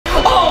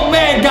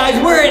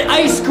guys, we're in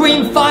Ice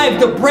Cream 5,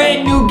 the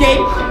brand new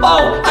game.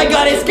 Oh, I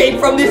gotta escape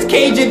from this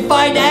cage and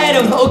find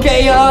Adam.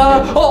 Okay,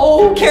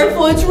 oh,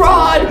 careful, it's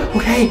Rod.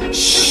 Okay,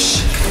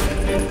 shh.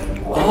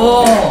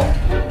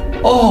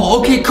 Oh,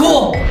 okay,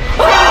 cool.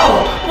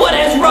 Oh, what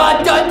has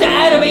Rod done to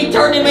Adam? He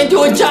turned him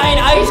into a giant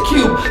ice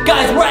cube.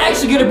 Guys, we're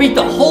actually gonna beat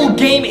the whole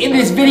game in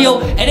this video,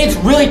 and it's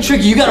really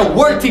tricky. You gotta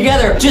work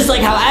together, just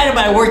like how Adam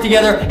and I work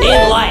together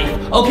in life.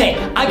 Okay,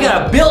 I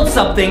gotta build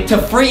something to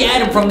free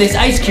Adam from this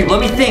ice cube. Let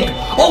me think.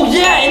 Oh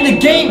yeah, in the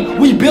game,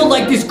 we build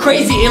like this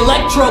crazy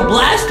electro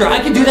blaster. I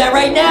can do that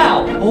right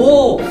now.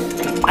 Oh,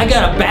 I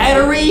got a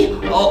battery.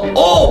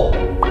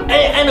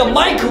 And a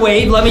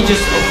microwave. Let me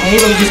just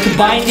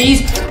combine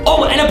these.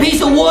 Oh, and a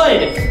piece of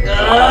wood.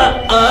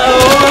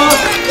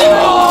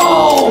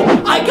 Oh,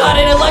 I got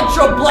an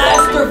electro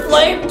blaster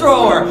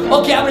flamethrower.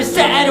 Okay, I'm gonna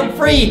set Adam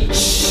free.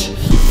 Shh.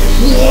 Justin,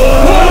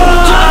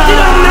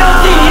 I'm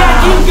melting. Yeah,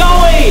 keep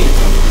going.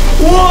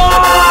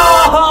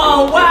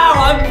 Whoa, wow,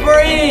 I'm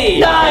free.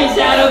 Nice,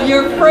 Adam,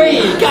 you're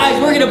free. Guys,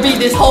 we're gonna beat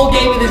this whole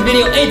game in this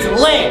video. It's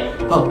lit.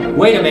 Oh,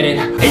 wait a minute.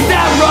 Is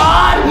that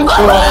Rod?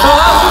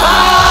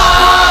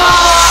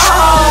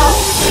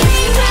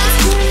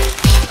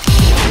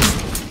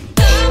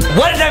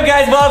 What is up,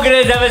 guys? Welcome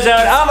to this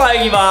episode of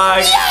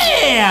LankyBox.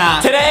 Yeah!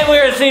 Today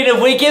we're seeing if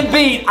we can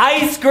beat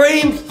Ice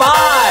Cream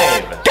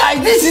 5.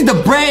 Guys, this is the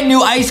brand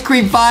new Ice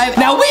Cream 5.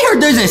 Now, we heard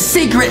there's a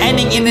secret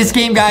ending in this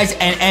game, guys.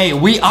 And, hey,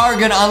 we are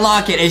gonna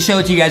unlock it and show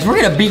it to you guys. We're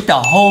gonna beat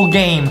the whole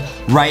game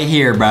right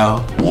here,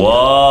 bro.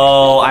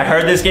 Whoa, I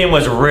heard this game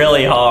was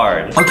really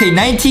hard. Okay,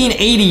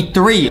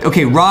 1983.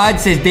 Okay, Rod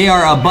says they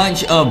are a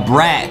bunch of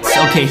brats.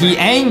 Okay, he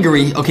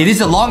angry. Okay, this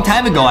is a long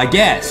time ago, I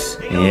guess.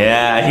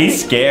 Yeah,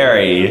 he's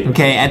scary.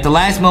 Okay, at the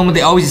last moment,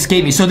 they always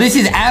escape me. So this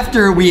is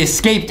after we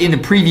escaped in the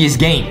previous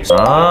games.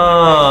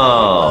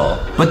 Oh.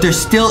 But they're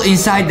still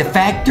inside the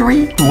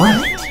factory?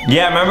 What?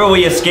 Yeah, remember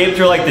we escaped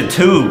through like the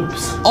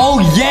tubes. Oh,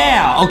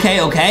 yeah. Okay.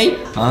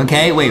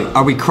 Okay, wait,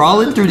 are we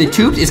crawling through the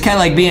tubes? It's kind of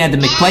like being at the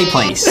McPlay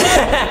place.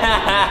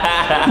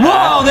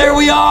 Whoa, there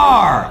we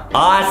are.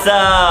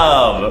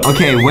 Awesome.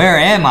 Okay, where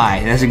am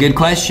I? That's a good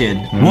question.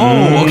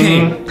 Whoa,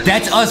 okay,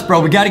 that's us,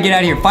 bro. We gotta get out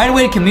of here. Find a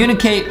way to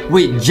communicate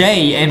with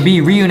Jay and be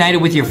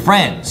reunited with your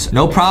friends.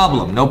 No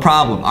problem. All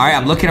right,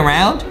 I'm looking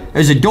around.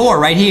 There's a door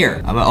right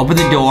here. I'm gonna open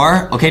the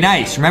door. Okay,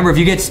 nice. Remember, if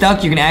you get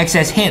stuck, you can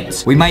access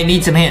hints. We might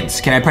need some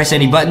hints. Can I press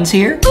any buttons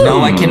here?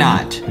 No, I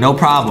cannot. No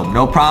problem.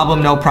 Oh,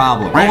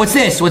 what's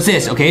this?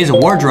 Okay, there's a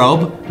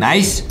wardrobe.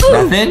 Nice.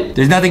 Nothing.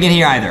 There's nothing in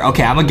here either.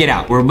 Okay, I'm gonna get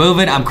out. We're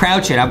moving. I'm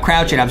crouching.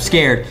 I'm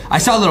scared. I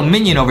saw a little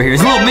minion over here.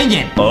 There's a little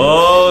minion.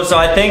 Oh, so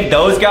I think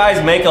those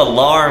guys make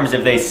alarms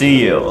if they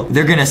see you.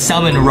 They're gonna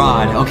summon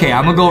Rod. Okay,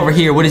 I'm gonna go over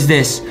here. What is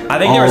this? I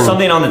think there was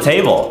something on the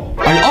table.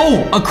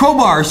 Oh, a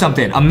crowbar or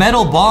something. A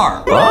metal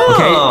bar.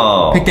 Okay,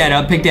 pick that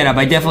up.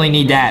 I definitely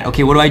need that.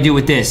 Okay, what do I do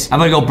with this? I'm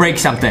gonna go break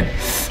something.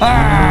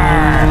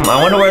 I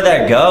wonder where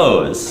that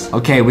goes.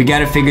 Okay, we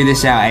gotta figure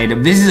this out,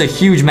 Adam. This is a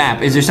huge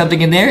map. Is there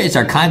something in there? It's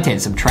our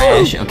content, some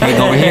trash. Okay,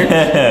 go over here.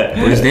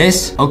 What is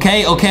this?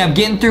 Okay, I'm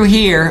getting through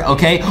here.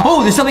 Okay.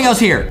 Oh, there's something else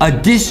here. A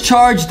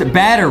discharged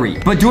battery.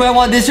 But do I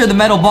want this or the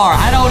metal bar?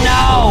 I don't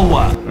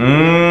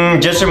know.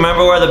 Just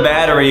remember where the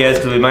battery is,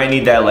 because we might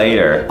need that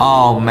later.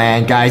 Oh,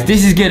 man, guys.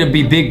 This is gonna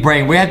be big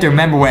brain. We have to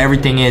remember where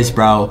everything is,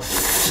 bro.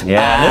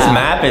 Yeah, this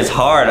map is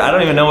hard. I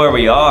don't even know where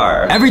we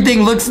are.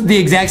 Everything looks the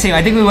exact same.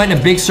 I think we went in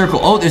a big circle.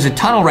 Oh, there's a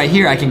tunnel right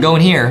here. I can go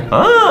in here.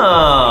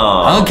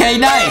 Oh. Okay,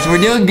 nice. We're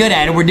doing good,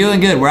 Adam. We're doing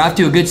good. We're off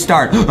to a good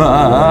start.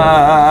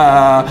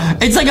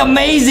 It's like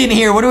amazing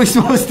here. What are we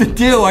supposed to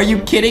do? Are you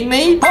kidding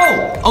me?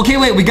 Oh, okay,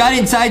 wait. We got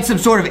inside some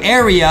sort of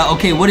area.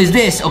 Okay, what is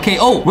this? Okay,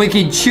 oh, we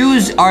can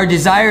choose our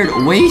desired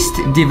waste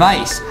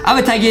device.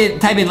 I'm gonna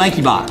type in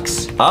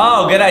LankyBox.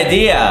 Oh, good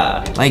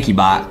idea.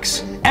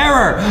 LankyBox.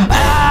 Error.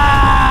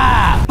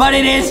 But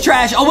it is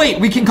trash. Oh, wait,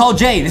 we can call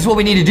Jay. This is what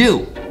we need to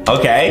do.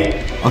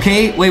 Okay.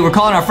 Okay, wait, we're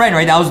calling our friend,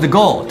 right? That was the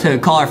goal, to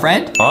call our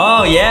friend?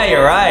 Oh, yeah,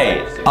 you're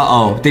right.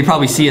 Uh-oh, they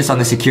probably see us on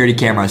the security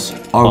cameras.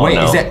 Oh, wait,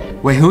 no.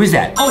 Wait, who is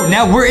that? Oh,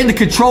 now we're in the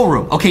control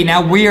room. Okay,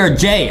 now we are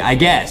Jay, I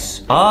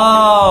guess.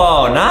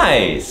 Oh,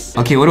 nice.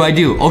 Okay, what do I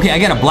do? Okay, I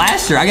got a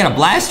blaster.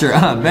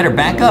 Better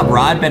back up,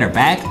 Rod. Better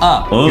back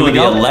up. Ooh, Here we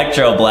go. The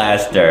electro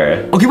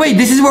blaster. Okay, wait,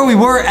 this is where we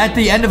were at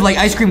the end of, like,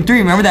 Ice Cream 3.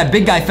 Remember that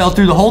big guy fell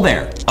through the hole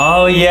there?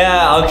 Oh,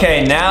 yeah.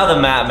 Okay, now the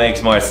map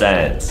makes more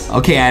sense.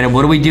 Okay, Adam,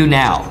 what do we do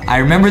now? I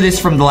remember this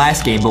from the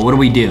last game, but what do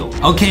we do?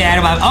 Okay,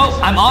 Adam,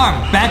 I'm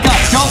armed. Back up.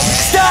 Don't.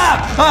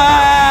 Stop!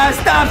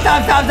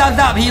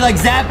 Stop. He, like,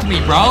 zapped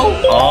me, bro.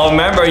 Oh,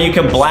 remember, you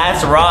can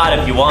blast Rod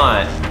if you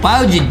want. Why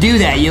would you do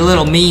that, you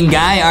little mean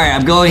guy? All right,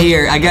 I'm going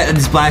here. I got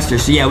this blaster,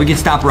 so yeah, we can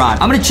stop Rod.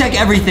 I'm gonna check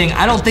everything.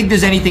 I don't think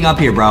there's anything up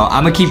here, bro.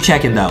 I'm gonna keep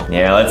checking, though.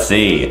 Yeah, let's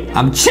see.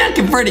 I'm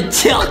checking for the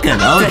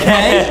chicken,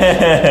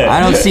 okay? I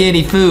don't see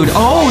any food.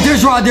 Oh,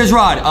 there's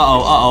Rod.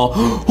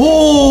 Uh-oh.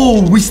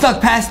 Oh, we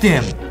stuck past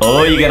him.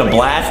 Oh, you gonna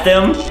blast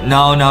him?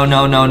 No.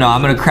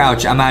 I'm gonna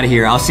crouch. I'm out of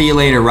here. I'll see you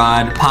later,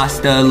 Rod.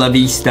 Pasta la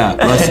vista.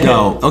 Let's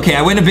go. Okay,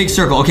 I went in a big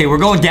circle. Okay, we're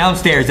going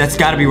downstairs. That's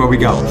gotta be where we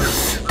go.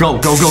 Go.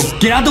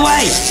 Get out the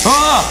way.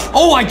 Oh! up.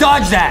 Oh, I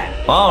dodged that.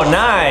 Oh,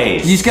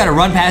 nice. You just gotta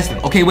run past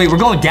them. Okay, wait, we're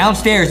going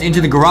downstairs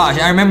into the garage.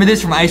 I remember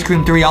this from Ice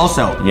Cream 3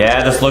 also.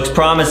 Yeah, this looks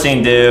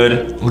promising,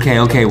 dude.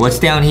 Okay, what's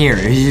down here?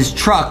 There's this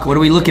truck. What are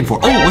we looking for?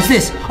 Oh, what's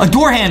this? A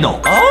door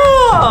handle.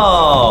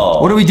 Oh.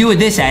 What do we do with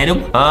this,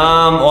 Adam?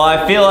 Well,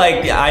 I feel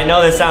like, I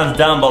know this sounds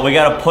dumb, but we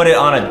gotta put it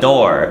on a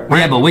door.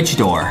 Yeah, but which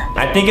door?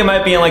 I think it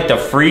might be in like the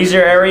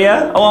freezer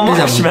area. Oh, a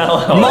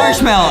marshmallow.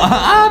 Marshmallow.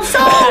 I'm so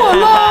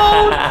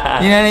alone.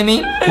 You know what I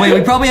mean? Wait,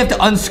 we probably have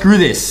to unscrew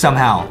this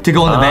somehow to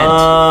go in the vent.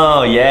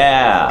 Oh,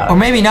 yeah. Or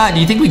maybe not.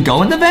 Do you think we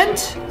go in the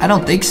vent? I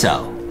don't think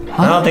so.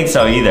 Huh? I don't think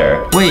so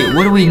either. Wait,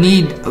 what do we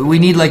need? We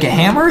need like a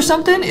hammer or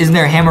something? Isn't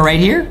there a hammer right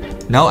here?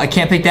 No, I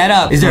can't pick that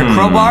up. Is there a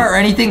crowbar or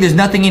anything? There's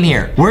nothing in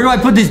here. Where do I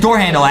put this door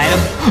handle, Adam?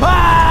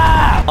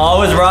 Ah!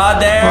 Oh, is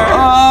Rod there?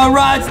 Oh,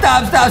 Rod,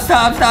 stop.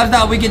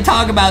 We can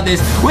talk about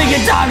this.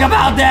 I'm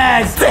out.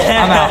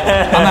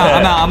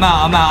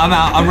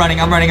 I'm running.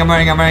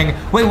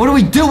 Wait, what do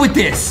we do with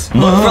this?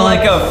 Look for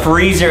like a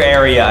freezer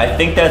area. I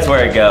think that's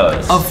where it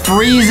goes. A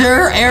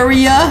freezer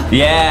area?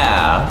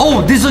 Yeah.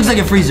 Oh, this looks like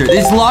a freezer.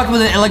 It's locked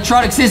with an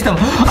electronic system.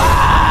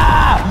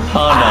 Ah!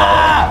 Oh, no.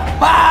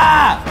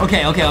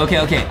 Okay.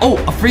 Oh,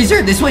 a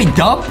freezer? This way,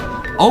 dump?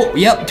 Oh,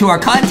 yep, to our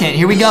content.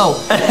 Here we go.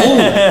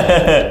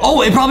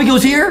 Oh, it probably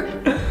goes here?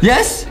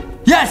 Yes?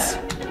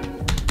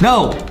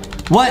 No.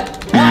 What?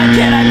 Why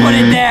can't I put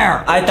it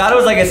there? I thought it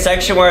was like a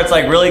section where it's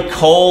like really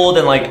cold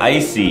and like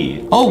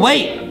icy. Oh,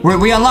 wait.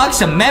 We unlocked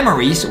some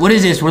memories. What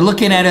is this? We're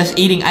looking at us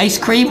eating ice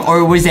cream?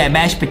 Or was that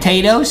mashed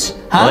potatoes?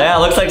 Huh? Well, yeah,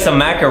 it looks like some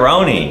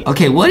macaroni.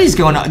 Okay, what is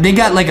going on? They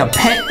got like a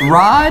pet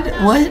rod?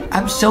 What?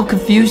 I'm so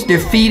confused. They're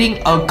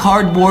feeding a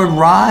cardboard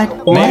rod?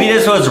 What? Maybe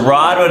this was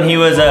Rod when he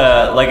was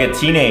like a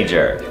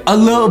teenager. A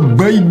little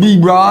baby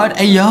Rod.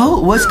 Hey, yo,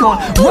 what's going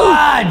on?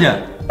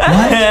 Rod!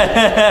 What?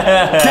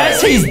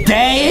 That's his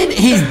dad?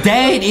 His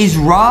dad is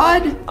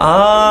Rod?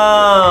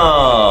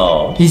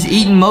 Oh. He's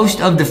eating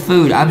most of the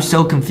food. I'm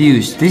so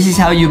confused. This is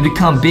how you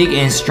become big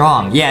and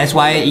strong. Yeah, that's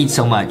why I eat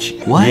so much.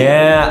 What?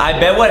 Yeah, I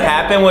bet what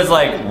happened was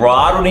like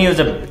Rod, when he was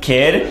a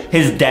kid,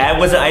 his dad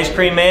was an ice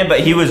cream man, but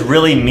he was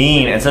really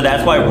mean. And so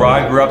that's why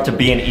Rod grew up to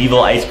be an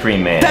evil ice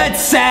cream man. That's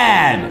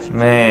sad.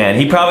 Man,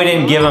 he probably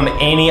didn't give him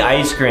any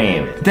ice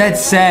cream.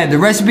 That's sad. The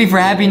recipe for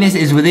happiness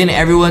is within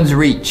everyone's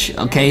reach,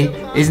 okay?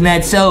 Isn't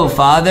that so,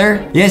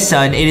 father? Yes,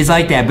 son, it is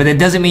like that, but that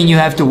doesn't mean you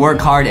have to work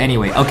hard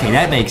anyway. Okay,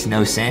 that makes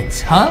no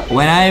sense. Huh?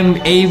 When I'm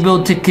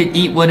able to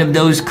eat one of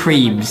those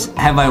creams,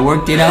 have I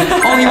worked it up?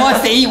 Oh, he wants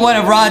to eat one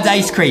of Rod's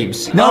ice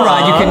creams. No,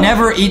 Rod, you can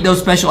never eat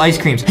those special ice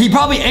creams. He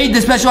probably ate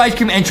the special ice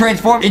cream and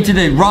transformed into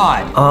the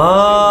Rod.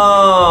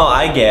 Oh,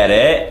 I get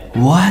it.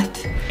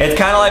 What? It's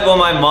kind of like when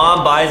my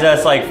mom buys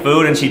us like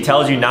food and she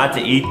tells you not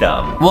to eat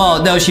them.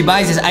 Well, no, she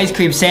buys us ice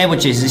cream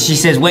sandwiches and she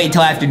says, wait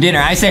until after dinner.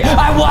 I say,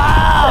 I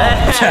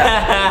won't!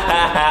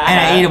 And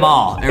I eat them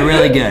all. They're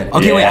really good.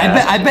 Okay, yeah. Wait,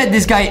 I bet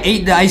this guy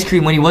ate the ice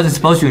cream when he wasn't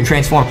supposed to and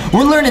transformed.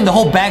 We're learning the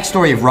whole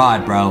backstory of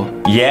Rod,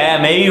 bro.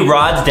 Yeah, maybe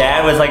Rod's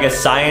dad was like a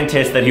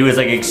scientist that he was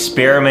like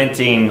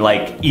experimenting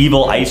like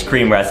evil ice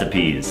cream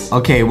recipes.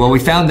 Okay, well, we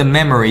found the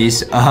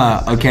memories.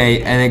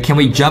 Okay, and then can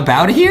we jump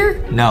out of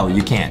here? No,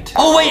 you can't.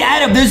 Oh, wait,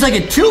 Adam, there's like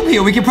a tube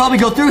here. We can probably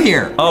go through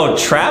here. Oh,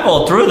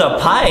 travel through the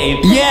pipe?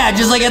 Yeah,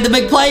 just like at the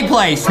McPlay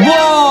place.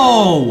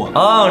 Whoa!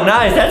 Oh,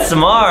 nice. That's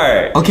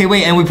smart. Okay,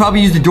 wait, and we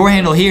probably use the door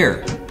handle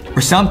here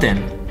or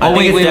something. I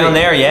think it's down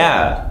there,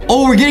 yeah.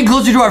 Oh, we're getting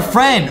closer to our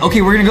friend.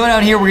 Okay, we're gonna go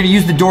down here. We're gonna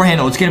use the door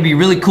handle. It's gonna be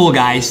really cool,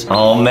 guys.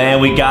 Oh,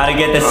 man, we gotta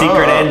get the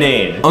secret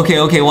ending.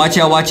 Okay, watch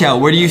out.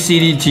 Where do you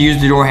see to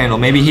use the door handle?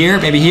 Maybe here?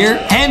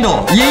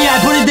 Handle. Yeah, I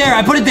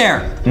put it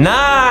there.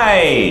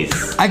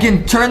 Nice. I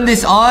can turn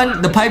this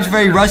on. The pipe's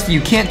very rusty.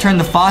 You can't turn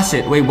the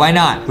faucet. Wait, why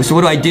not? So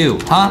what do I do?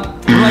 Huh?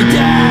 What do I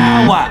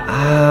do? What?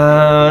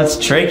 It's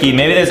tricky.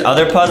 Maybe there's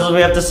other puzzles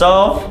we have to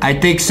solve? I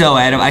think so,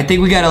 Adam. I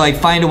think we gotta like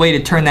find a way to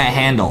turn that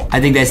handle.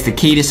 I think that's the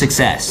key to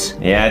success.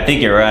 Yeah, I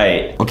think you're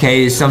right.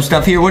 Okay, there's some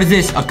stuff here. What is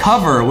this? A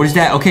cover. What is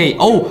that? Okay.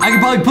 Oh, I could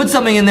probably put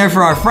something in there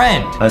for our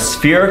friend. A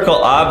spherical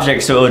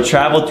object so it would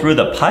travel through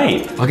the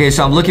pipe. Okay,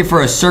 so I'm looking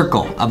for a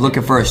circle.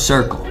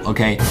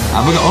 Okay.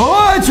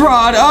 Oh, it's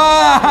Rod.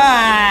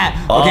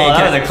 Ah! Okay,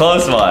 that was a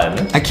close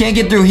one. I can't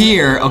get through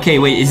here. Okay,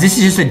 wait, is this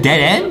just a dead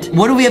end?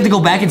 What do we have to go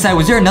back inside?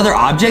 Was there another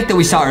object that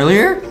we saw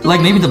earlier? Like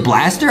maybe the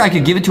blaster? I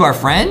could give it to our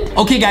friend?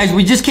 Okay, guys,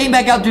 we just came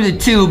back out through the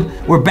tube.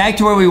 We're back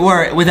to where we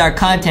were with our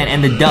content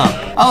and the dump.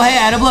 Oh, hey,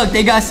 Adam, look,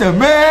 they got some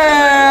milk.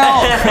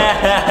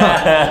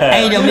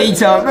 Adam needs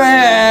some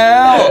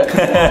milk.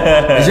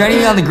 Is there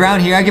anything on the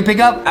ground here I can pick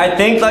up? I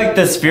think like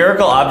the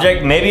spherical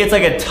object, maybe it's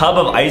like a tub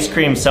of ice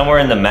cream somewhere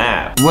in the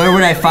map. Where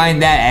would I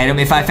find that, Adam?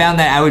 If I found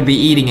that, I would be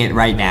eating it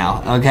right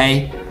now,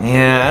 okay?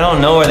 Yeah, I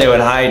don't know where they would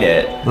hide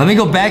it. Let me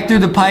go back through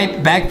the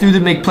pipe, back through the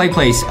McPlay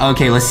place.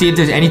 Okay, let's see if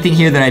there's anything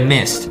here that I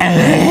missed.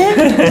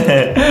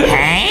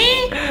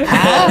 Hey?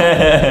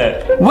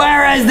 Huh?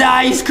 Where is the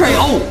ice cream?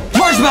 Oh,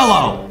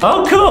 marshmallow.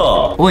 Oh,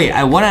 cool. Wait,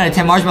 I 1 out of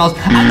 10 marshmallows.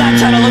 I'm not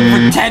trying to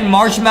look for 10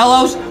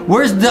 marshmallows.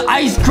 Where's the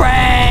ice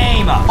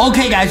cream?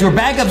 Okay, guys, we're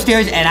back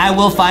upstairs, and I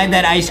will find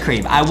that ice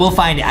cream. I will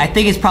find it. I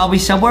think it's probably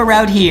somewhere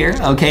around here.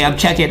 Okay, I'm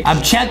checking.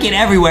 I'm checking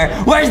everywhere.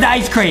 Where's the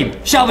ice cream?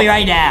 Show me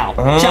right now.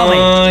 Show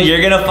me.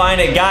 You're gonna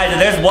find it, guys. If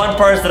there's one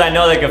person I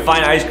know that can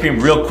find ice cream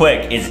real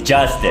quick, it's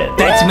Justin.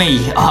 That's me.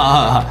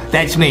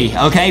 That's me.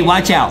 Okay,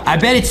 watch out. I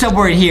bet it's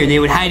somewhere in here. They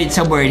would hide it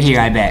somewhere in here,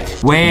 I bet.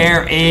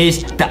 Where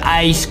is the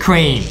ice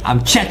cream?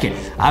 I'm checking.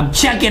 I'm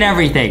checking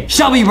everything.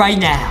 Show me right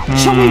now.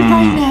 Show me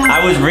right now.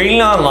 I was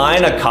reading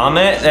online a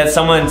comment that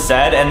someone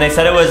said, and they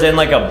said it was in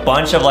like a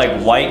bunch of like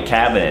white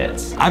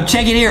cabinets. I'm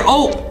checking here.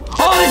 Oh,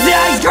 it's the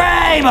ice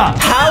cream!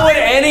 How would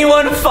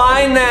anyone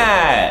find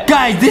that?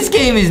 Guys, this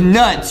game is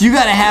nuts. You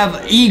gotta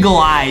have eagle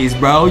eyes,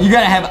 bro. You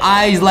gotta have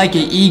eyes like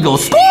an eagle.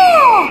 You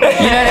know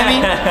what I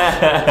mean?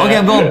 Okay,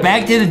 I'm going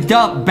back to the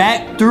dump,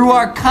 back through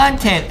our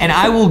content, and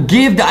I will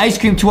give the ice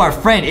cream to our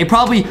friend. It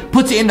probably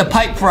puts it in the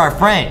pipe for our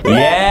friend.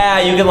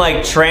 Yeah, you can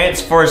like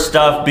transfer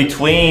stuff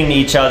between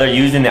each other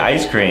using the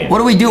ice cream.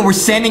 What are we doing? We're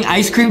sending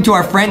ice cream to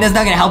our friend? That's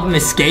not gonna help him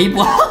escape?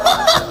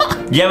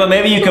 Yeah, but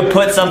maybe you could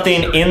put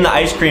something in the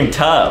ice cream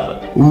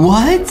tub.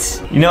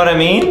 What? You know what I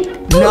mean?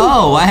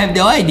 No, I have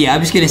no idea.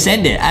 I'm just gonna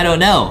send it. I don't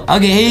know.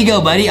 Okay, here you go,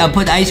 buddy. I'll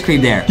put the ice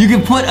cream there. You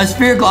can put a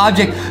spherical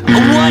object.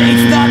 What?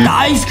 It's not the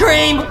ice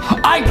cream?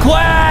 I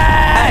quit!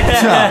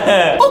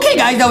 Okay,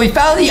 guys, now we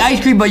found the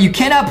ice cream, but you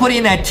cannot put it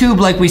in that tube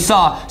like we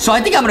saw. So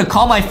I think I'm gonna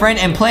call my friend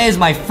and play as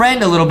my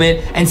friend a little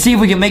bit and see if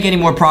we can make any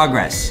more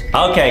progress.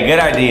 Okay, good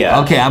idea.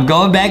 Okay, I'm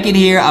going back in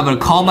here. I'm gonna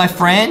call my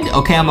friend.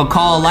 Okay, I'm gonna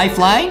call a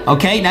lifeline.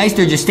 Okay, nice.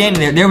 They're just standing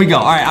there. There we go.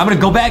 All right, I'm gonna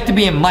go back to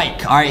being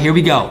Mike. All right, here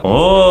we go.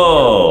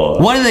 Oh.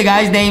 One of the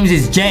guys' names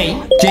is Jay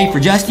for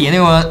Justy, and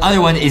the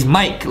other one is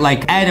Mike,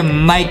 like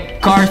Adam Mike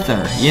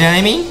Arthur. You know what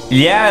I mean?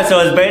 Yeah, so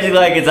it's basically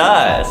like it's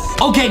us.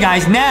 Okay,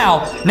 guys,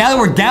 now that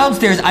we're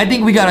downstairs, I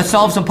think we gotta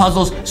solve some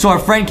puzzles so our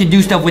friend can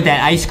do stuff with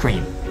that ice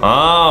cream.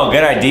 Oh,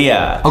 good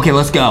idea. Okay,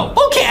 let's go.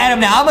 Okay, Adam,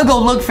 now I'm gonna go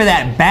look for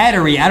that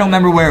battery. I don't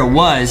remember where it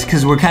was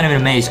because we're kind of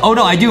in a maze. Oh,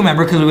 no, I do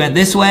remember because we went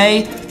this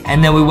way,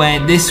 and then we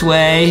went this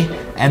way,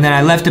 and then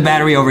I left the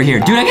battery over here.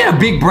 Dude, I got a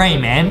big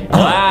brain, man.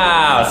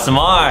 Wow,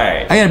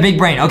 smart. I got a big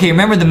brain. Okay,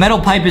 remember the metal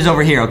pipe is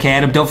over here, okay,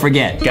 Adam? Don't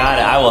forget. Got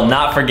it. I will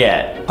not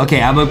forget.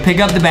 Okay, I'm gonna pick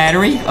up the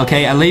battery.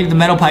 Okay, I leave the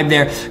metal pipe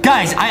there.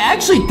 Guys, I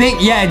actually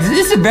think, yeah,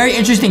 this is a very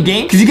interesting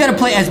game because you gotta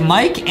play as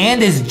Mike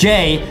and as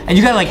Jay, and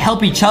you gotta, like,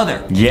 help each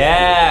other.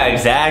 Yeah,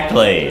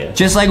 exactly.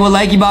 Just like what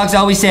LankyBox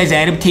always says,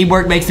 Adam,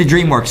 teamwork makes the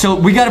dream work. So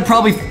we gotta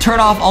probably turn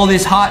off all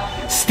this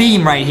hot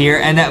steam right here,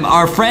 and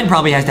our friend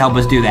probably has to help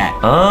us do that.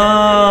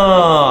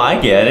 Oh, I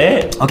get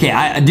it.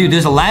 Okay, dude,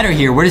 there's a ladder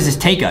here. Where does this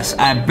take us?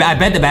 I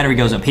bet the battery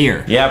goes up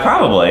here. Yeah,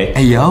 probably.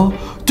 Hey, yo.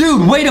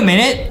 Dude, wait a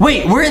minute.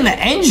 Wait, we're in the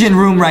engine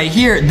room right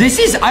here. This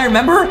is, I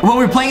remember when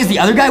we were playing as the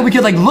other guy, we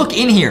could like look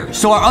in here.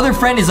 So our other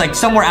friend is like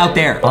somewhere out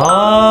there.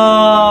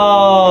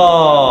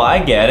 Oh, I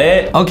get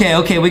it.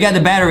 Okay, we got the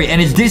battery and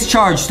it's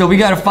discharged. So we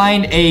gotta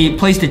find a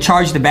place to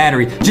charge the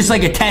battery. Just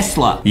like a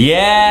Tesla.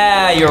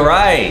 Yeah, you're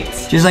right.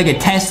 Just like a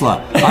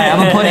Tesla. All right, I'm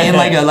gonna put it in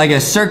like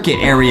a circuit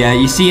area.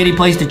 You see any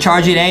place to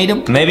charge it,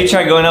 Adam? Maybe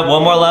try going up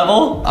one more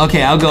level?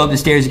 Okay, I'll go up the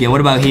stairs again.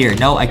 What about here?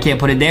 No, I can't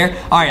put it there.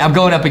 All right, I'm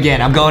going up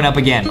again.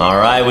 All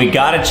right. We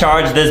gotta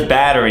charge this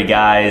battery,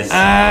 guys.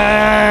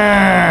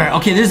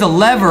 Okay, there's a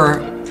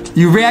lever.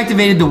 You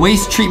reactivated the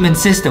waste treatment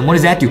system. What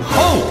does that do?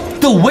 Oh,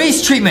 the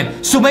waste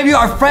treatment. So maybe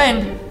our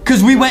friend,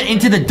 because we went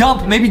into the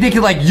dump, maybe they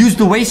could like use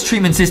the waste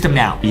treatment system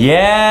now.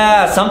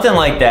 Yeah, something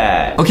like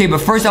that. Okay,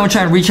 but first I'm gonna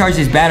try and recharge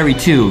this battery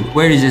too.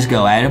 Where does this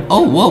go, Adam?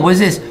 Oh, whoa, what is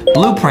this?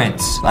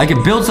 Blueprints. I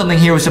can build something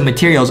here with some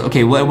materials.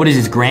 Okay, what is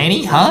this,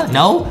 Granny? Huh?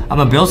 No? I'm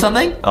gonna build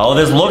something? Oh,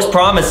 this looks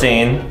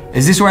promising.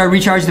 Is this where I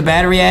recharge the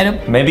battery, Adam?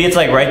 Maybe it's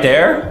like right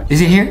there?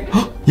 Is it here?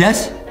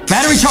 Yes?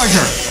 Battery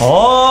charger!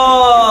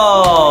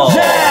 Oh!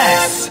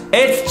 Yes!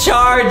 It's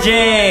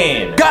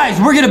charging! Guys,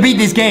 we're gonna beat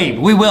this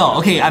game. We will.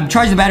 Okay, I'm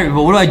charging the battery,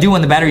 but what do I do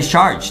when the battery's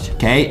charged?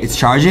 Okay, it's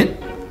charging.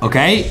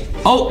 Okay.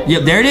 Oh,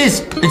 yep, there it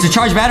is. It's a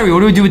charged battery. What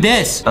do we do with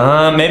this?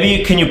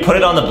 Maybe can you put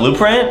it on the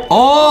blueprint?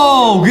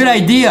 Oh, good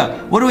idea.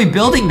 What are we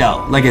building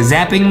though? Like a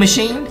zapping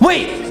machine?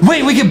 Wait,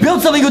 we can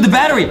build something with the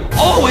battery.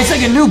 Oh, it's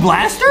like a new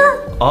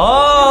blaster?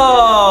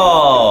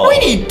 Oh! We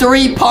need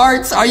 3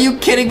 parts. Are you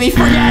kidding me?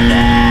 Forget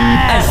this.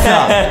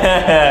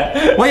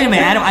 Wait a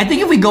minute, Adam. I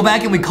think if we go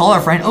back and we call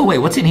our friend. Oh, wait,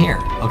 what's in here?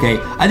 Okay.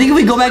 I think if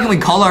we go back and we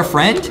call our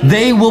friend,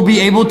 they will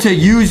be able to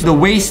use the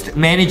waste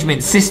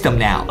management system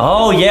now.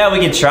 Oh, yeah, we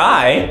can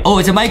try. Oh,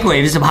 it's a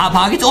microwave. There's some hot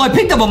pockets. Oh, I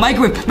picked up a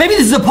microwave. Maybe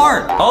this is a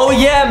part. Oh,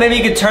 yeah, maybe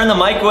you could turn the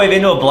microwave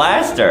into a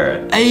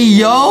blaster. Hey,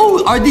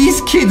 yo, are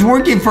these kids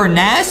working for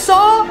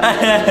NASA?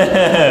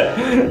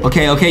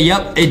 Okay,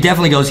 yep, it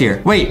definitely goes here.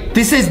 Wait,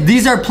 this says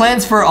these are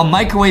plans for a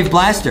microwave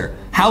blaster.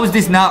 How is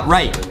this not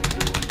right?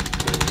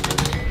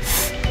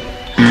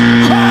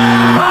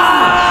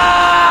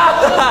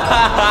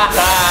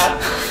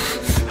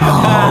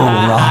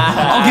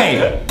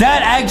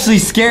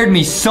 actually scared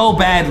me so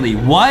badly.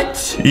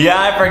 What? Yeah,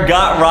 I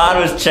forgot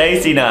Rod was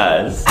chasing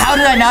us. How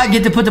did I not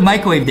get to put the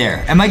microwave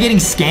there? Am I getting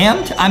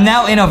scammed? I'm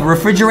now in a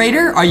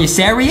refrigerator? Are you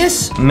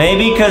serious?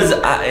 Maybe because,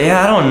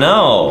 I don't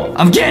know.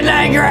 I'm getting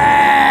angry!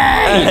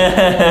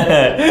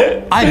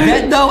 I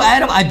bet though,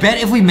 Adam, I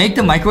bet if we make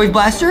the microwave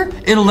blaster,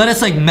 it'll let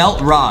us like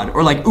melt Rod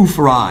or like oof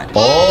Rod.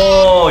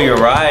 Oh, you're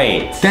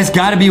right. That's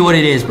gotta be what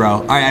it is, bro.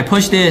 All right, I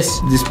push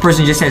this. This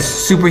person just has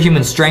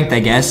superhuman strength,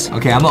 I guess.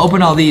 Okay, I'm gonna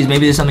open all these.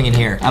 Maybe there's something in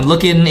here. I'm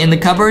looking in the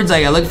cupboards.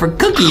 I gotta look for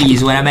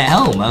cookies when I'm at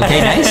home.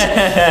 Okay, nice.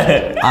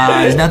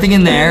 There's nothing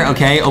in there.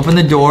 Okay, open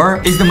the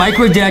door. Is the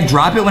microwave, did I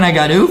drop it when I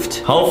got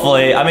oofed?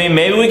 Hopefully. I mean,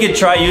 maybe we could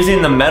try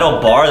using the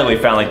metal bar that we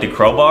found, like the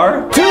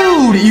crowbar.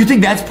 Dude, you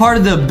think that's part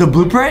of the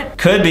blueprint?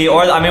 Could be,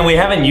 or I mean, we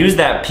haven't used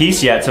that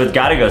piece yet, so it's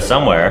gotta go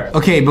somewhere.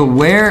 Okay, but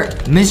where?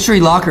 Mystery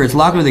locker. It's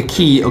locked with a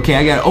key. Okay,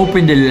 I gotta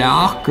open the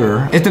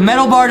locker. If the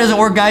metal bar doesn't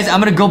work, guys, I'm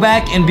gonna go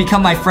back and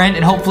become my friend,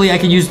 and hopefully I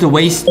can use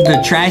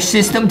the trash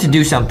system to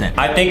do something.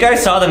 I think I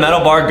saw the metal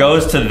bar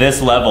goes to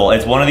this level.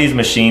 It's one of these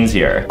machines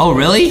here. Oh,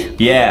 really?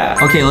 Yeah.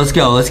 Okay, let's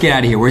go. Let's get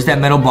out of here. Where's that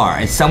metal bar?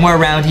 It's somewhere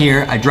around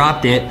here. I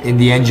dropped it in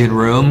the engine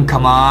room.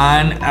 Come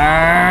on.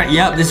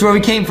 Yep, this is where we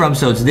came from,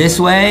 so it's this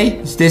way.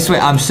 It's this way.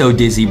 I'm so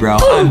dizzy, bro.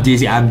 I'm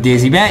dizzy. I'm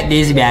dizzy back,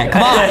 dizzy back.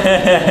 Come on.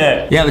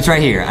 Yep, it's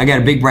right here. I got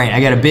a big brain. I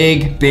got a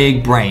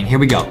big brain. Here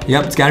we go.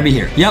 Yep, it's gotta be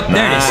here. Yep,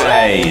 there it is.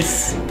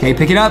 Nice. Okay,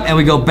 pick it up, and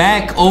we go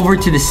back over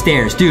to the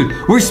stairs. Dude,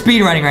 we're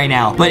speed running right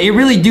now, but it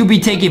really do be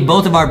taking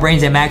both of our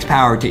brains at max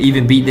power to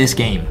even beat this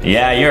game.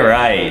 Yeah, you're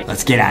right.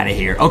 Let's get out of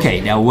here.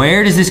 Okay, now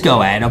where does this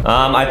go, Adam?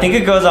 I think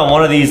it goes on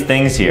one of these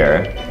things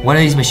here. One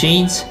of these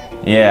machines?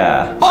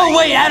 Yeah. Oh,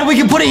 wait, Adam, we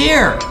can put it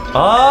here.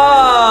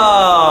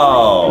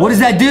 Oh. What does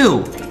that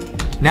do?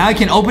 Now I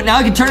can open, now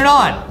I can turn it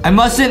on. I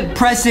mustn't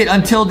press it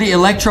until the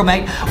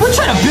electromagnet. We're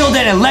trying to build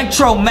an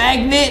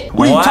electromagnet?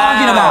 What are you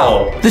talking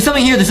about? There's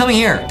something here, there's something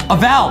here. A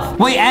valve.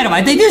 Wait, Adam,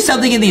 I think there's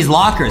something in these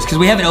lockers because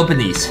we haven't opened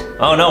these.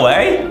 Oh, no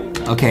way?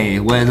 Okay,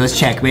 well, let's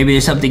check. Maybe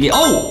there's something.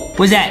 Oh,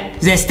 what's that?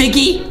 Is that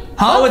sticky?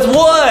 Huh? Oh, it's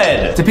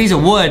wood. It's a piece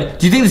of wood.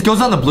 Do you think this goes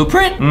on the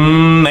blueprint?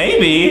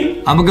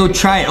 Maybe. I'm gonna go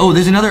try it. Oh,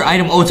 there's another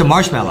item. Oh, it's a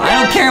marshmallow.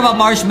 I don't care about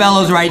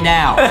marshmallows right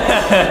now.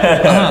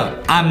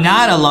 I'm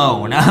not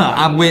alone.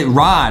 I'm with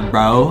Rod,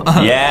 bro.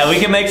 Yeah, we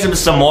can make some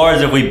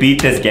s'mores if we beat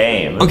this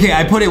game. Okay,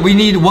 I put it. We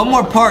need one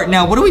more part.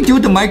 Now, what do we do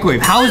with the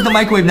microwave? How does the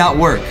microwave not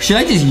work? Should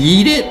I just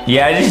yeet it?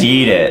 Yeah, just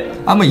yeet it.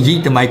 I'm gonna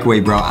yeet the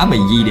microwave, bro. I'm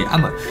gonna yeet it.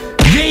 I'm gonna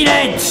yeet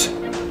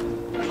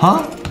it!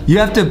 Huh? You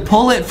have to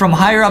pull it from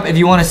higher up if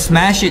you want to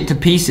smash it to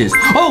pieces.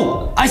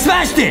 Oh, I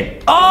smashed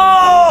it.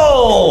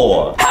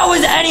 Oh! How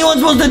is anyone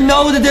supposed to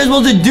know that they're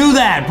supposed to do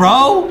that,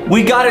 bro?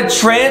 We got a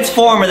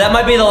transformer. That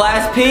might be the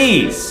last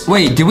piece.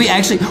 Wait, did we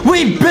actually?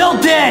 We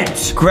built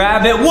it!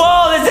 Grab it.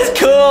 Whoa, this is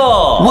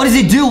cool. What does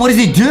it do? What does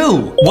it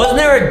do? Wasn't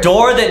there a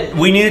door that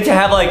we needed to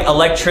have like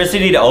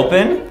electricity to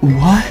open?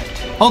 What?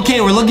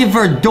 Okay, we're looking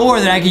for a door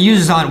that I can use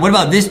this on. What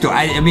about this door?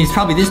 I mean, it's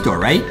probably this door,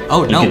 right?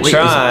 Oh, no, wait.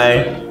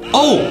 Try.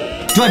 Oh!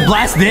 Do I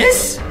blast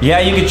this?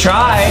 Yeah, you could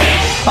try.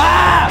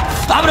 Ah!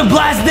 I'm gonna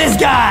blast this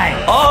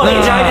guy! Oh, he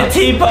tried to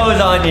T-pose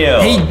on you.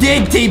 He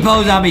did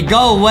T-pose on me.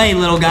 Go away,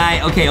 little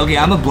guy. Okay,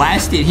 I'm gonna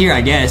blast it here, I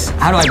guess.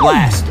 How do I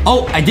blast?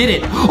 Oh, I did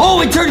it.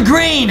 Oh, it turned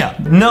green!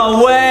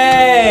 No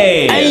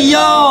way! Hey,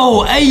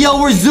 yo,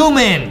 we're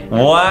zooming.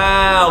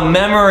 Wow,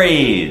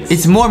 memories.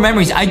 It's more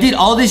memories. I did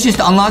all this just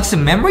to unlock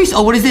some memories?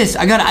 Oh, what is this?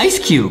 I got an ice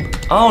cube.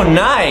 Oh,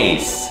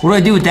 nice. What do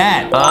I do with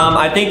that?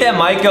 I think that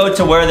might go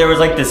to where there was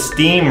like the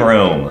steam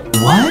room.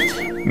 What?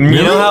 Really?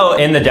 You know how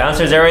in the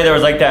downstairs area there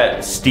was like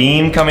that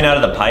steam coming out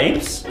of the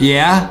pipes?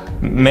 Yeah.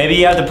 Maybe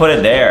you have to put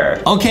it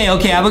there. Okay, I'm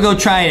gonna go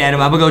try it, Adam.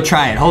 I'm gonna go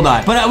try it. Hold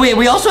on. But wait,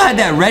 we also had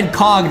that red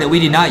cog that we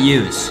did not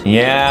use.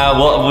 Yeah,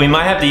 well, we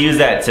might have to use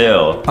that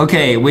too.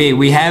 Okay, wait,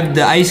 we have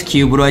the ice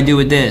cube. What do I do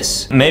with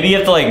this? Maybe you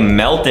have to like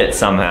melt it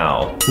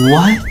somehow.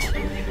 What?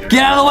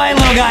 Get out of the way,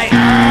 little guy.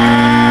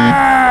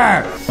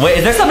 Arrgh! Wait,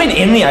 is there something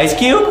in the ice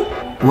cube?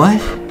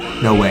 What?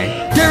 No way.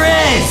 There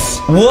is!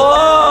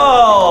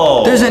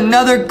 Whoa! There's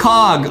another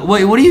cog.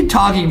 Wait, what are you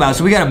talking about?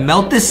 So we gotta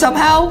melt this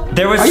somehow?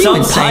 There was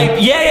some pipe.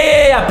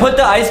 Yeah. Put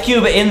the ice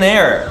cube in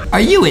there. Are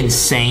you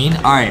insane?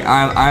 All right,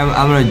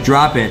 I'm gonna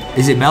drop it.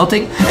 Is it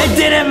melting? It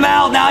didn't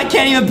melt. Now I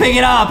can't even pick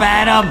it up,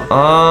 Adam.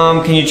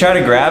 Can you try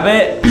to grab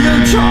it?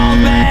 You trolled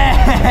me.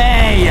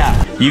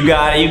 You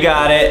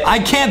got it. I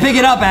can't pick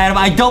it up, Adam.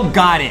 I don't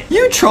got it.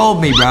 You trolled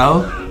me,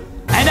 bro.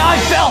 And now I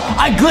fell.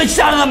 I glitched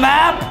out of the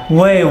map.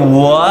 Wait,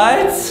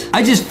 what?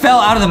 I just fell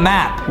out of the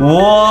map.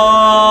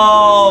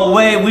 Whoa.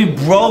 Wait, we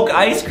broke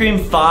Ice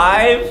Cream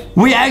 5?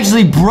 We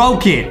actually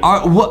broke it.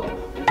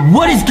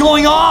 What is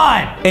going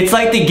on? It's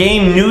like the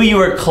game knew you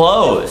were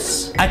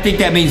close. I think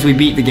that means we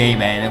beat the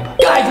game, Adam.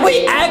 Guys,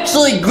 we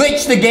actually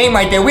glitched the game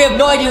right there. We have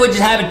no idea what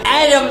just happened.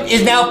 Adam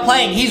is now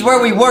playing. He's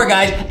where we were,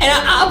 guys. And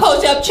I'm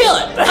posted up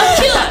chilling. I'm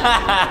chilling.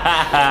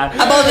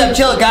 I'm posted up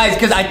chilling, guys,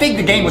 because I think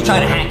the game was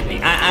trying to hack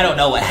me. I don't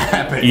know what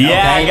happened.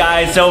 Yeah, okay?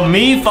 guys. So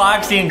me,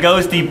 Foxy, and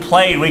Ghosty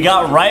played. We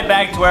got right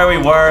back to where we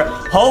were.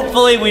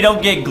 Hopefully, we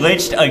don't get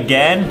glitched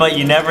again, but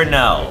you never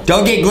know.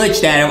 Don't get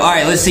glitched, Adam. All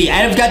right, let's see.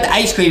 Adam's got the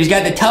ice cream. He's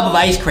got the tub of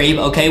ice cream.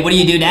 Okay, what do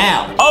you do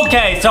now?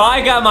 Okay, so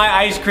I got my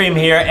ice cream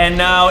here, and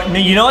now,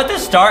 you know at the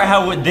start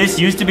how this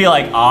used to be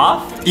like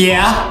off?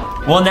 Yeah.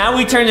 Well, now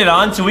we turned it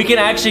on so we can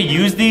actually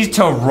use these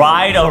to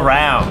ride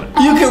around.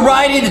 You can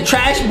ride in the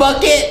trash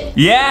bucket?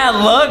 Yeah,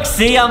 look,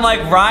 see, I'm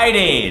like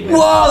riding.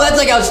 Whoa, that's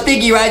like how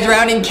Stinky rides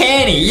around in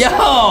Canny. Yo.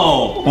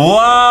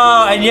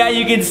 Whoa, and yeah,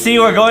 you can see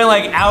we're going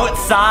like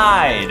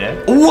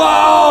outside.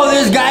 Whoa,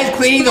 there's guys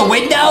cleaning the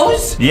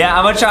windows? Yeah,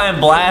 I'm gonna try and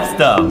blast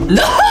them.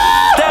 No!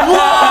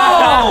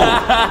 Whoa!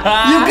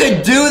 You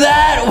could do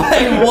that?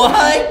 Wait,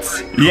 what?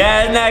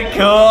 Yeah, isn't that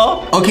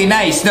cool? Okay,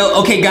 nice.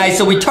 No, okay, guys,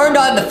 so we turned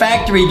on the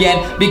factory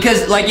again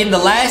because, like, in the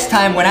last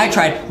time when I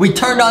tried, we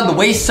turned on the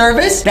waste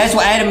service. That's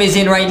what Adam is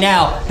in right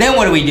now. Then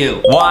what do we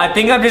do? Well, I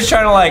think I'm just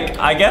trying to, like,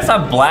 I guess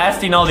I'm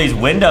blasting all these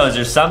windows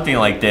or something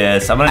like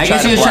this. I'm gonna try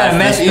to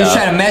blast he was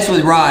trying to mess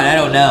with Rod. I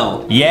don't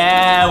know.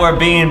 Yeah, we're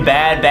being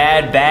bad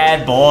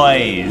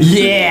boys.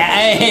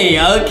 Yeah, hey,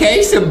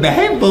 okay, some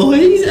bad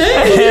boys.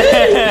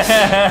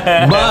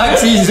 Hey.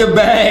 Boxy's a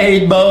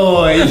bad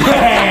boy.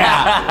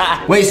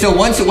 Yeah. Wait, so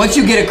once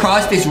you get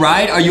across this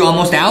ride, are you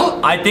almost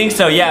out? I think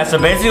so, yeah. So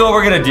basically what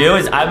we're gonna do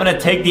is I'm gonna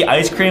take the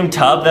ice cream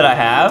tub that I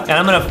have and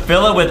I'm gonna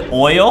fill it with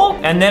oil,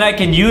 and then I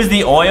can use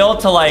the oil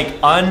to like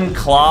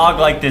unclog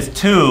like this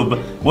tube,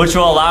 which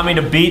will allow me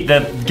to beat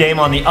the game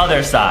on the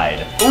other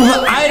side.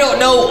 I don't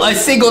know a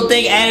single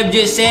thing Adam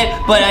just said,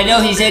 but I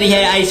know he said he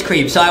had ice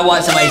cream, so I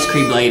want some ice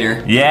cream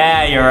later.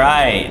 Yeah, you're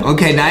right.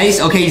 Okay, nice.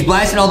 Okay, he's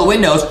blasting all the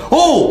windows.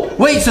 Oh,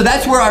 wait, so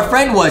that's where our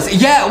friend was.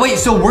 Yeah, wait,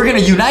 so we're gonna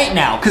unite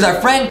now, because our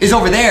friend is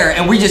over there,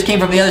 and we just came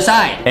from the other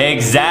side.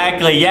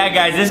 Exactly. Yeah,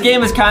 guys, this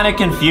game is kind of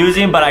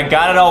confusing, but I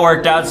got it all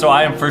worked out, so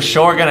I am for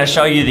sure gonna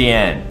show you the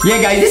end.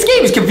 Yeah, guys, this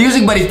game is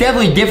confusing, but it's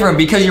definitely different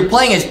because you're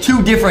playing as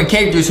two different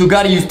characters who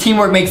gotta use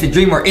teamwork makes the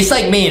dream work. It's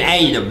like me and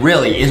Adam,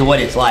 really, is what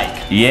it's like.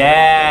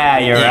 Yeah,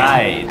 you're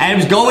right.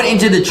 Adam's going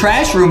into the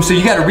trash room, so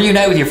you gotta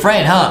reunite with your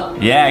friend, huh?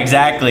 Yeah,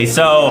 exactly.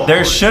 So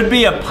there should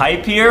be a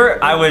pipe here.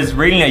 I was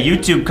reading a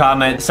YouTube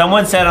comment.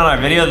 Someone said on our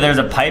video that there's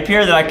a pipe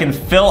here that I can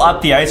fill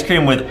up the ice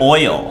cream with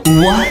oil.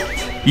 What?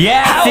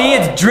 Yeah, see,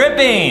 it's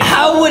dripping.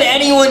 How would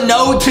anyone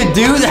know to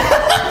do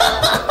that?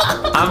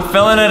 I'm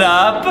filling it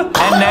up,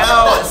 and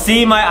now,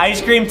 see, my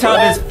ice cream tub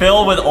is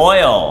filled with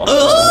oil.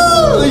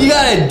 Oh, you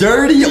got a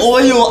dirty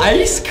oil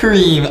ice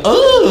cream. Ugh.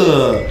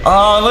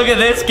 Oh, look at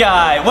this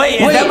guy.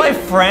 Wait, is that my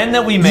friend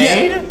that we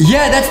made?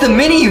 Yeah, that's the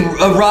mini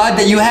rod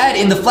that you had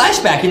in the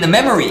flashback, in the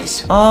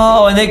memories.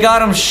 Oh, and they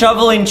got him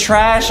shoveling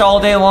trash all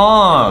day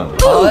long.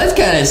 Oh, that's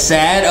kind of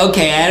sad.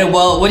 Okay, Adam,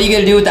 well, what are you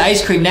gonna do with the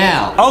ice cream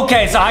now?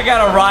 Okay, so I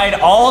gotta ride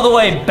all the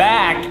way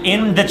back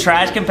in the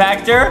trash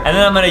compactor, and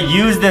then I'm gonna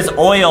use this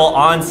oil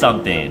on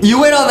something. You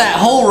went on that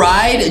whole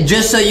ride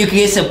just so you could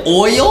get some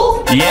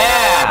oil?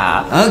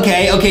 Yeah.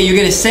 Okay, you're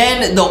gonna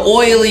send the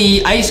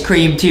oily ice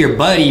cream to your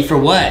buddy for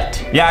what?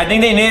 Yeah, I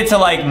think they needed to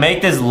like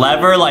make this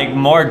lever like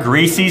more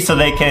greasy so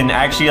they can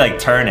actually like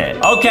turn it.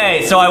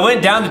 Okay, so I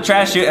went down the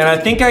trash chute and I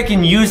think I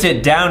can use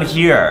it down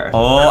here.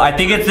 Oh, I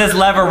think it's this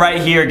lever right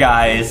here,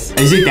 guys.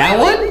 Is it that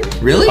one?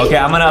 Really? Okay,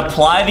 I'm gonna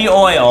apply the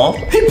oil.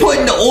 He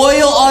putting the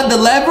oil on the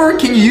lever?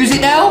 Can you use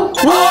it now?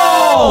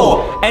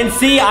 Whoa! And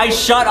see, I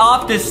shut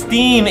off the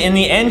steam in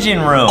the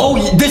engine room. Oh,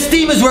 the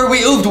steam is where we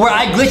oofed, where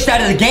I glitched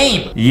out of the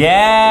game.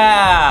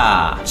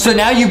 Yeah. So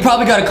now you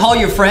probably gotta call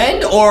your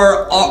friend,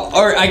 or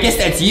I guess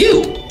that's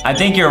you. I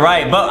think you're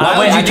right, but why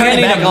would you turn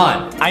it back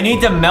on? I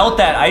need to melt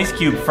that ice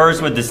cube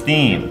first with the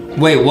steam.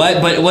 Wait,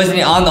 what? But wasn't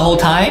it on the whole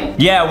time?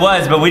 Yeah, it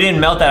was, but we didn't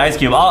melt that ice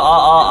cube.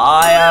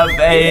 I'll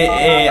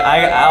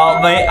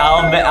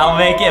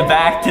make it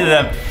back to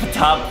the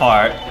top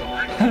part.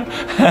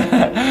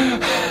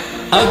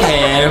 Okay,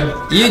 Adam,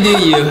 you do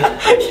you.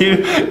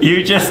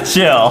 You just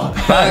chill.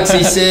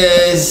 Foxy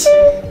says,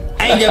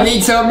 Adam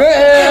needs some milk.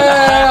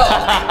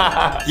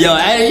 Yo,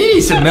 Adam, you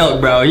need some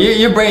milk, bro.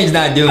 Your brain's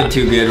not doing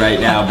too good right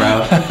now,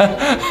 bro.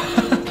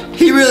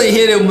 He really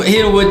hit him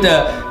with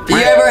the. Do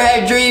you ever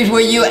have dreams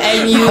where you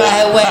and you.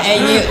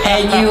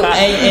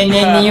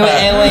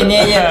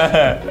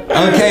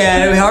 Okay,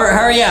 Adam,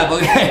 hurry up.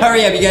 Okay,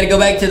 hurry up. You gotta go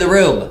back to the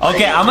room.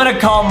 Okay, I'm gonna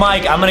call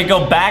Mike. I'm gonna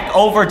go back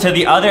over to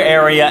the other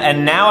area,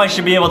 and now I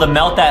should be able to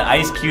melt that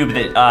ice cube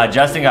that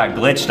Justin got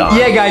glitched on.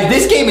 Yeah, guys,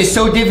 this game is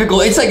so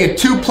difficult. It's like a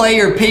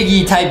two-player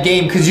piggy type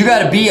game because you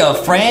gotta be a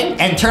friend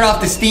and turn off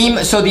the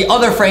steam so the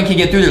other friend can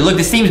get through there. Look,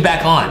 the steam's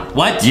back on.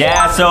 What?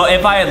 Yeah, so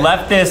if I had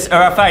left this,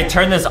 or if I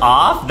turned this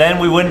off, then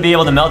we wouldn't be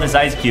able to melt this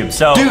ice cube.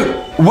 So, dude,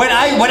 when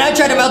I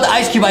tried to melt the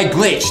ice cube, I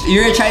glitched.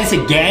 You're gonna try this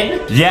again?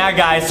 Yeah,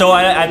 guys. So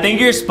I think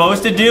you're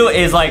supposed to do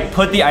is like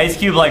put the ice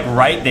cube like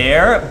right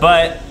there,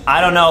 but I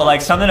don't know.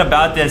 Like something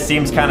about this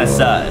seems kind of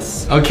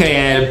sus. Okay,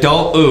 Adam,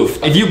 don't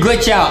oof. If you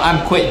glitch out,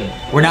 I'm quitting.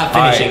 We're not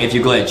finishing if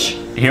you glitch.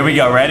 Here we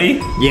go,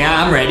 ready?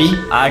 Yeah, I'm ready.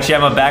 Actually,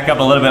 I'm gonna back up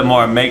a little bit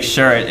more and make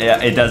sure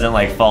it doesn't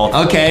like fall.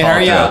 Okay,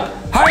 hurry up.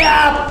 Hurry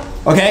up!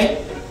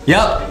 Okay,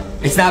 yep,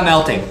 it's not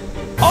melting.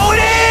 Oh,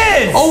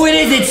 it is! Oh, it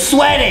is, it's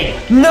sweating.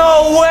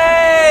 No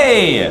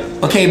way!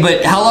 Okay,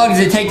 but how long does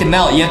it take to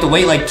melt? You have to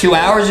wait like 2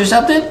 hours or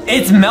something?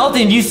 It's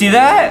melting, do you see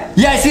that?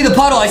 Yeah, I see the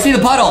puddle, I see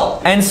the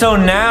puddle. And so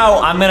now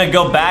I'm gonna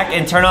go back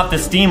and turn off the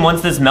steam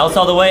once this melts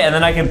all the way, and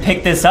then I can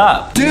pick this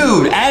up.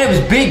 Dude,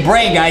 Adam's big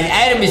brain, guys.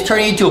 Adam is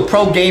turning into a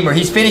pro gamer.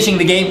 He's finishing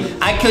the game.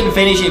 I couldn't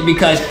finish it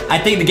because I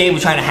think the game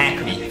was trying to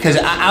hack me. Because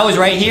I was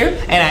right here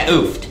and I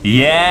oofed.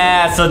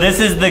 Yeah, so this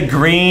is the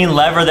green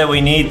lever that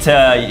we need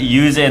to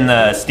use in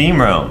the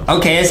steam room.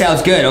 Okay, that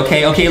sounds good.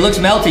 Okay, it looks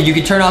melted. You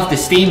can turn off the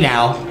steam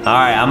now. All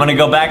right, I'm gonna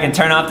go back and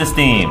turn off the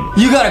steam.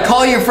 You gotta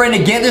call your friend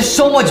again. There's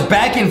so much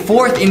back and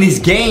forth in this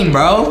game,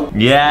 bro.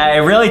 Yeah, it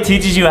really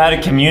teaches you how to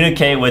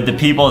communicate with the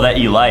people that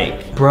you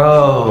like.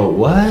 Bro,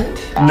 what?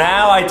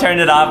 Now I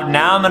turned it off.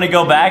 Now I'm gonna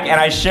go back and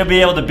I should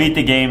be able to beat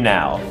the game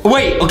now.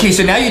 Wait, okay,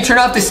 so now you turn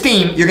off the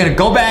steam. You're gonna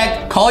go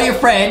back, call your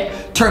friend,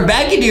 turn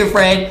back into your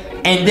friend,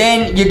 and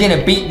then you're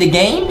gonna beat the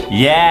game?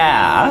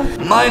 Yeah.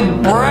 My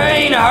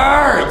brain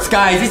hurts.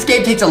 Guys, this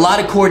game takes a lot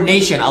of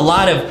coordination, a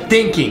lot of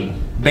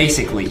thinking,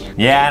 basically.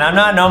 Yeah, and I'm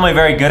not normally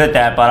very good at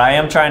that, but I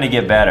am trying to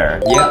get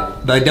better.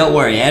 Yep, but don't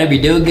worry, Adam,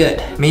 you're doing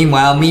good.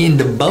 Meanwhile, me and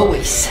the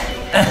boys,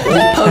 we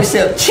post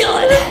up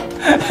chilling.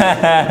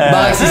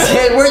 Boxy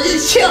said, we're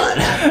just chilling.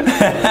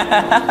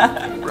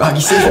 Rocky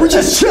says, we're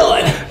just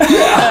chilling.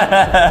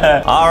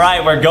 Yeah. All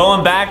right, we're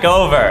going back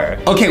over.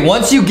 Okay,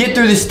 once you get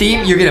through the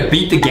steam, you're gonna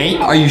beat the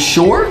game? Are you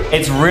sure?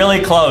 It's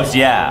really close,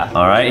 yeah.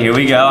 All right, here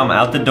we go. I'm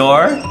out the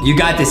door. You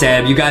got this,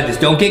 Adam, you got this.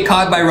 Don't get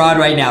caught by Rod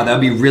right now. That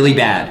would be really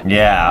bad.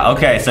 Yeah,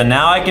 okay, so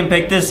now I can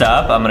pick this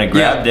up. I'm gonna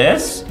grab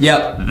this.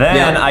 Yep.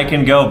 Then I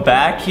can go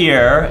back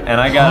here,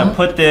 and I gotta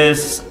put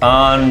this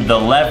on the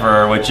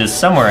lever, which is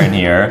somewhere in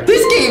here.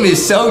 This game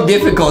is so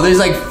difficult. There's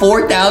like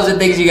 4,000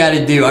 things you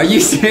gotta do. Are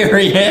you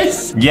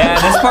serious?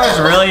 Yeah, this part's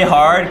really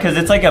hard because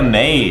it's like a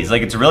maze.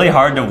 Like, it's really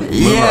hard to move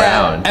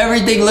around.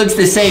 Everything looks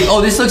the same. Oh,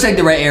 this looks like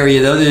the right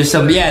area, though. There's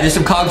some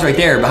cogs right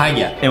there behind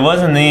you. It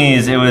wasn't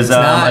these. It was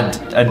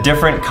a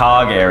different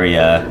cog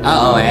area.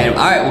 Uh-oh, Adam.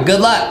 All right, well, good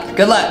luck.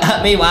 Good luck.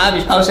 Meanwhile, I'm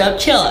just posted up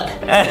chilling.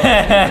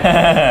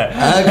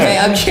 Okay,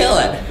 I'm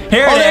chilling.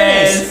 Here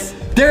it is.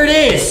 There it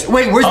is.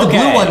 Wait, where's the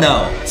blue one,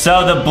 though?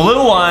 So the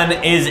blue one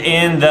is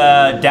in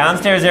the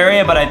downstairs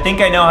area, but I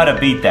think I know how to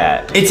beat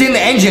that. It's in the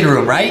engine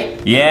room,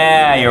 right?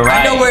 Yeah, you're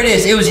right. I know where it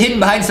is. It was hidden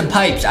behind some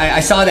pipes. I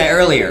saw that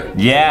earlier.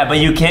 Yeah, but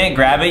you can't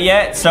grab it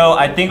yet. So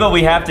I think what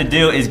we have to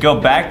do is go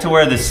back to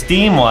where the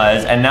steam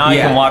was, and now I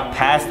can walk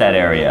past that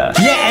area.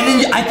 Yeah, and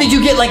then I think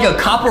you get like a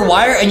copper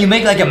wire, and you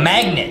make like a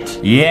magnet.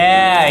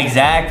 Yeah,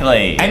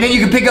 exactly. And then you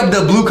can pick up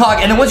the blue cog,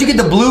 and then once you get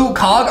the blue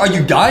cog, are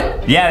you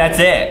done? Yeah, that's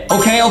it.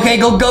 Okay,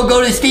 go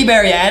to the steam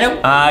area, Adam.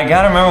 I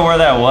gotta remember where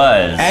that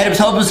was. Adam's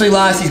hopelessly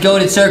lost. He's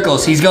going in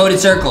circles.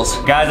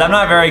 Guys, I'm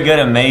not very good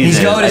at mazes.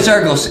 He's going in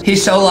circles.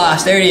 He's so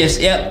lost. There it is.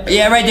 Yep.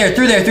 Yeah, right there.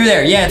 Through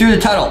there. Yeah, through the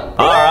tunnel.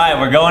 All right,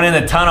 we're going in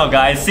the tunnel,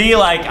 guys. See,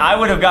 like, I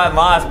would have gotten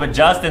lost, but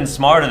Justin's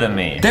smarter than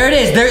me. There it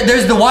is.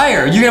 There's the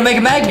wire. You're gonna make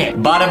a magnet.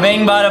 Bada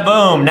bing, bada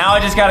boom. Now I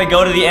just gotta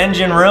go to the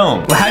engine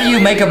room. Well, how do you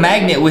make a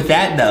magnet with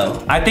that,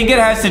 though? I think it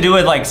has to do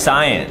with, like,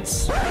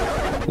 science.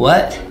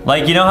 What?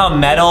 Like, you know how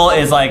metal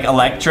is like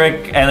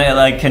electric and it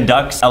like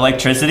conducts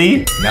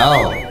electricity?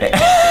 No.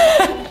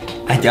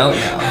 I don't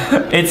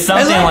know. It's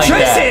something like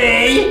that.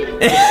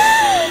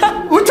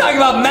 Electricity? We're talking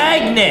about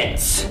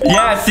magnets.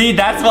 Yeah, see,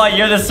 that's why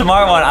you're the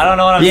smart one. I don't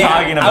know what I'm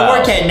talking about. I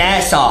work at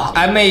NASA.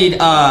 I made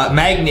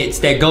magnets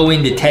that go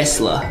into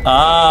Tesla.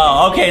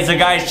 Oh, okay, so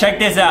guys, check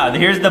this out.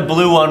 Here's the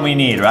blue one we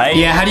need, right?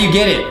 Yeah, how do you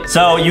get it?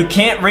 So you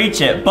can't reach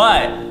it,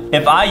 but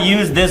if I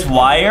use this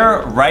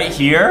wire right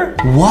here.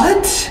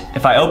 What?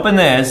 If I open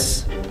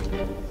this,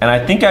 and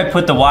I think I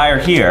put the wire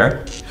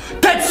here.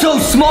 That's so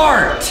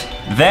smart!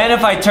 Then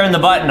if I turn the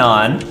button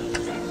on,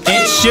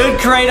 it should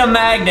create a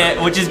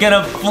magnet, which is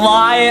gonna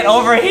fly it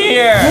over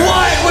here.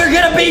 What? We're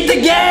gonna beat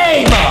the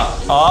game!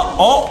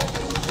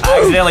 I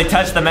accidentally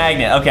touched the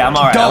magnet. Okay, I'm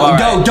all right.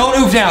 Don't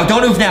oof now.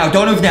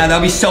 That'll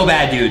be so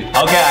bad, dude. Okay,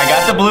 I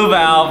got the blue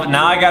valve.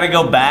 Now I gotta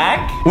go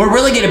back. We're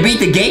really gonna beat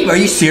the game. Are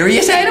you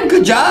serious, Adam?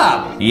 Good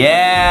job.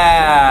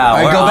 Yeah.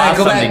 All right,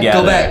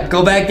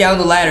 go back down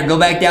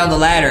the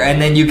ladder,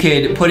 and then you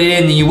could put it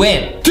in and you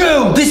win.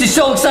 Dude, this is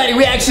so exciting.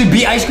 We actually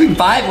beat Ice Cream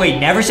 5. Wait,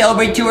 never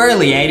celebrate too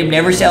early, Adam.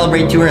 Never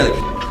celebrate too early.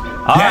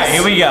 All right,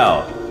 here we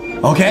go.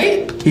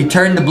 Okay, he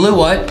turned the blue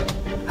one.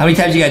 How many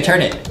times you gotta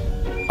turn it?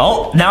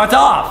 Oh, now it's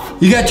off.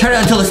 You gotta turn it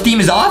until the steam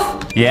is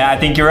off? Yeah, I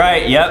think you're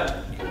right.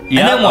 Yep. And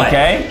then what?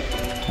 Okay.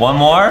 One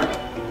more.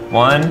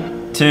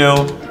 1, 2,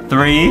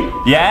 3.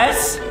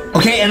 Yes.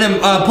 Okay, and then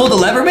pull the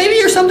lever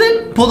maybe or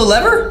something? Pull the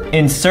lever?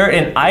 Insert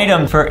an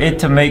item for it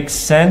to make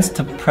sense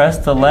to press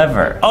the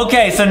lever.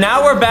 Okay, so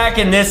now we're back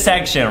in this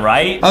section,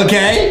 right?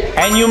 Okay.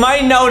 And you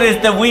might notice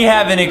that we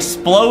have an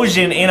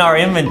explosion in our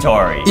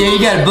inventory. Yeah, you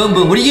got a boom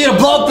boom. What are you gonna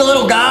blow up the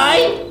little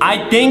guy?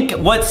 I think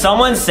what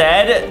someone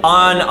said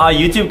on a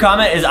YouTube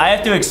comment is I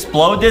have to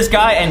explode this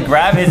guy and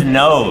grab his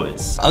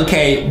nose.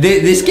 Okay,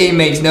 this game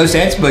makes no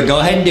sense, but go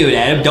ahead and do it,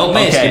 Adam. Don't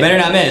miss. Okay. You better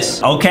not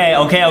miss. Okay.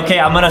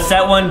 I'm gonna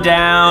set one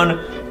down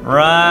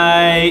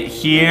right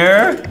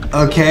here.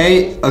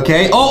 Okay.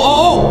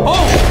 Oh!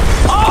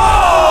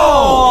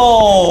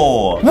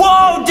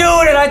 Whoa,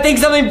 dude, and I think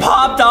something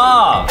popped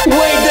off.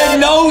 Wait, the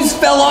nose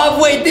fell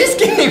off. Wait, this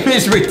game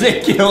is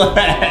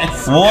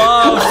ridiculous.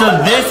 Whoa,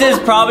 so this is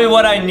probably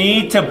what I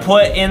need to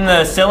put in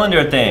the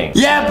cylinder thing.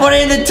 Yeah, put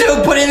it in the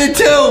tube. Put it in the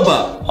tube.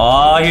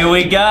 Oh, here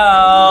we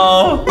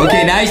go.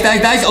 Okay, nice.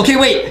 Okay,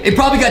 wait, it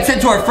probably got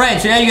sent to our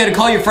friend, so now you gotta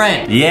call your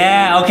friend.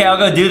 Yeah, okay, I'll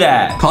go do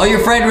that. Call your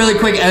friend really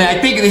quick, and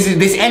I think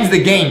this ends the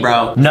game,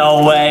 bro.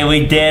 No way,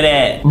 we did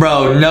it.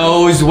 Bro,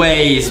 nose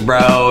ways,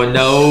 bro.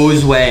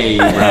 Nose way,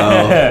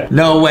 bro.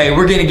 No way,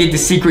 we're gonna get the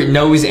secret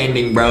nose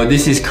ending, bro.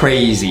 This is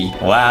crazy.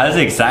 Wow, this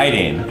is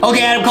exciting.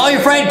 Okay, Adam, call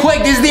your friend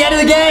quick. This is the end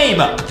of the game.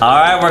 All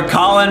right, we're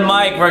calling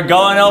Mike. We're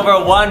going over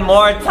one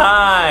more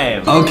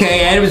time.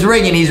 Okay, Adam's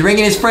ringing. He's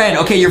ringing his friend.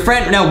 Okay, your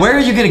friend. Now, where are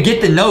you gonna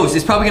get the nose?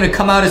 It's probably gonna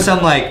come out of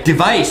some, like,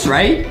 device,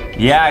 right?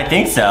 Yeah, I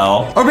think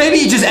so. Or maybe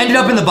it just ended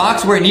up in the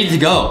box where it needed to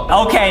go.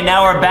 Okay,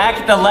 now we're back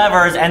at the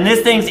levers, and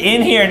this thing's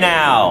in here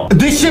now.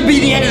 This should be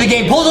the end of the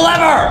game. Pull the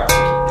lever!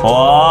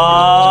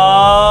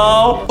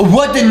 Whoa!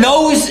 What, the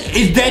nose?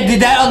 Did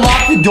that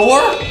unlock the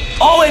door?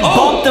 Oh, it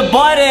bumped the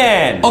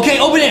button! Okay,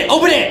 open it!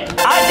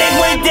 I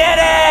think we did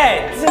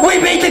it! We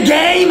beat the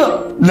game!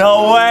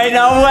 No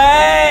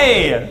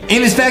way!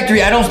 In this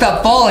factory, I don't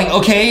stop falling,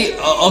 okay?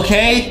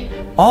 Okay?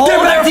 Oh, they're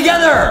back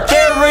together!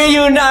 They're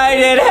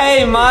reunited!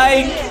 Hey,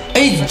 Mike!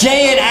 It's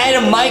Jay and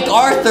Adam, Mike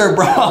Arthur,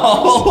 bro!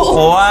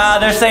 Wow,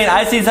 they're saying,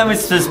 I see something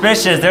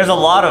suspicious. There's a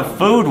lot of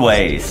food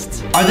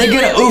waste. Are they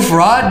gonna oof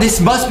Rod? This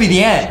must be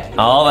the end.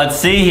 Oh, let's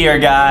see here,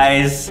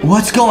 guys.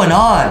 What's going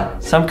on?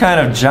 Some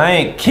kind of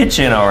giant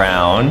kitchen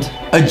around.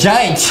 A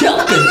giant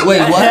chicken?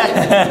 Wait, what?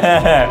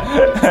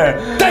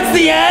 That's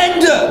the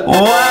end!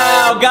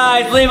 Wow,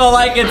 guys, leave a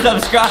like and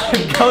subscribe.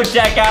 Go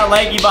check out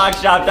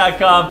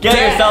LankyBoxShop.com. Get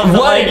yourself some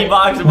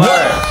LankyBox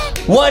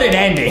merch. What an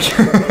ending.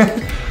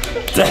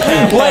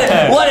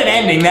 What an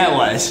ending that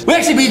was. We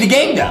actually beat the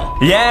game, though.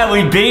 Yeah,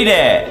 we beat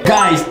it.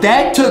 Guys,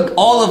 that took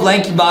all of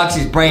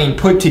LankyBox's brain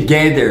put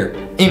together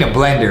in a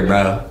blender,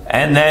 bro.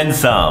 And then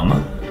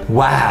some.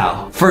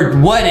 Wow. For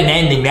what an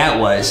ending that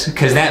was,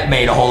 because that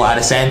made a whole lot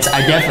of sense.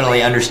 I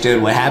definitely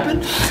understood what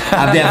happened.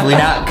 I'm definitely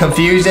not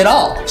confused at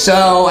all.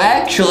 So,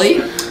 actually,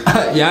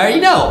 you already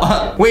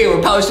know. We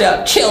were posted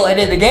up chilling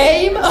in the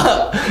game.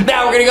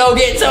 Now we're gonna go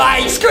get some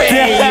ice cream.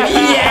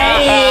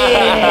 Yay!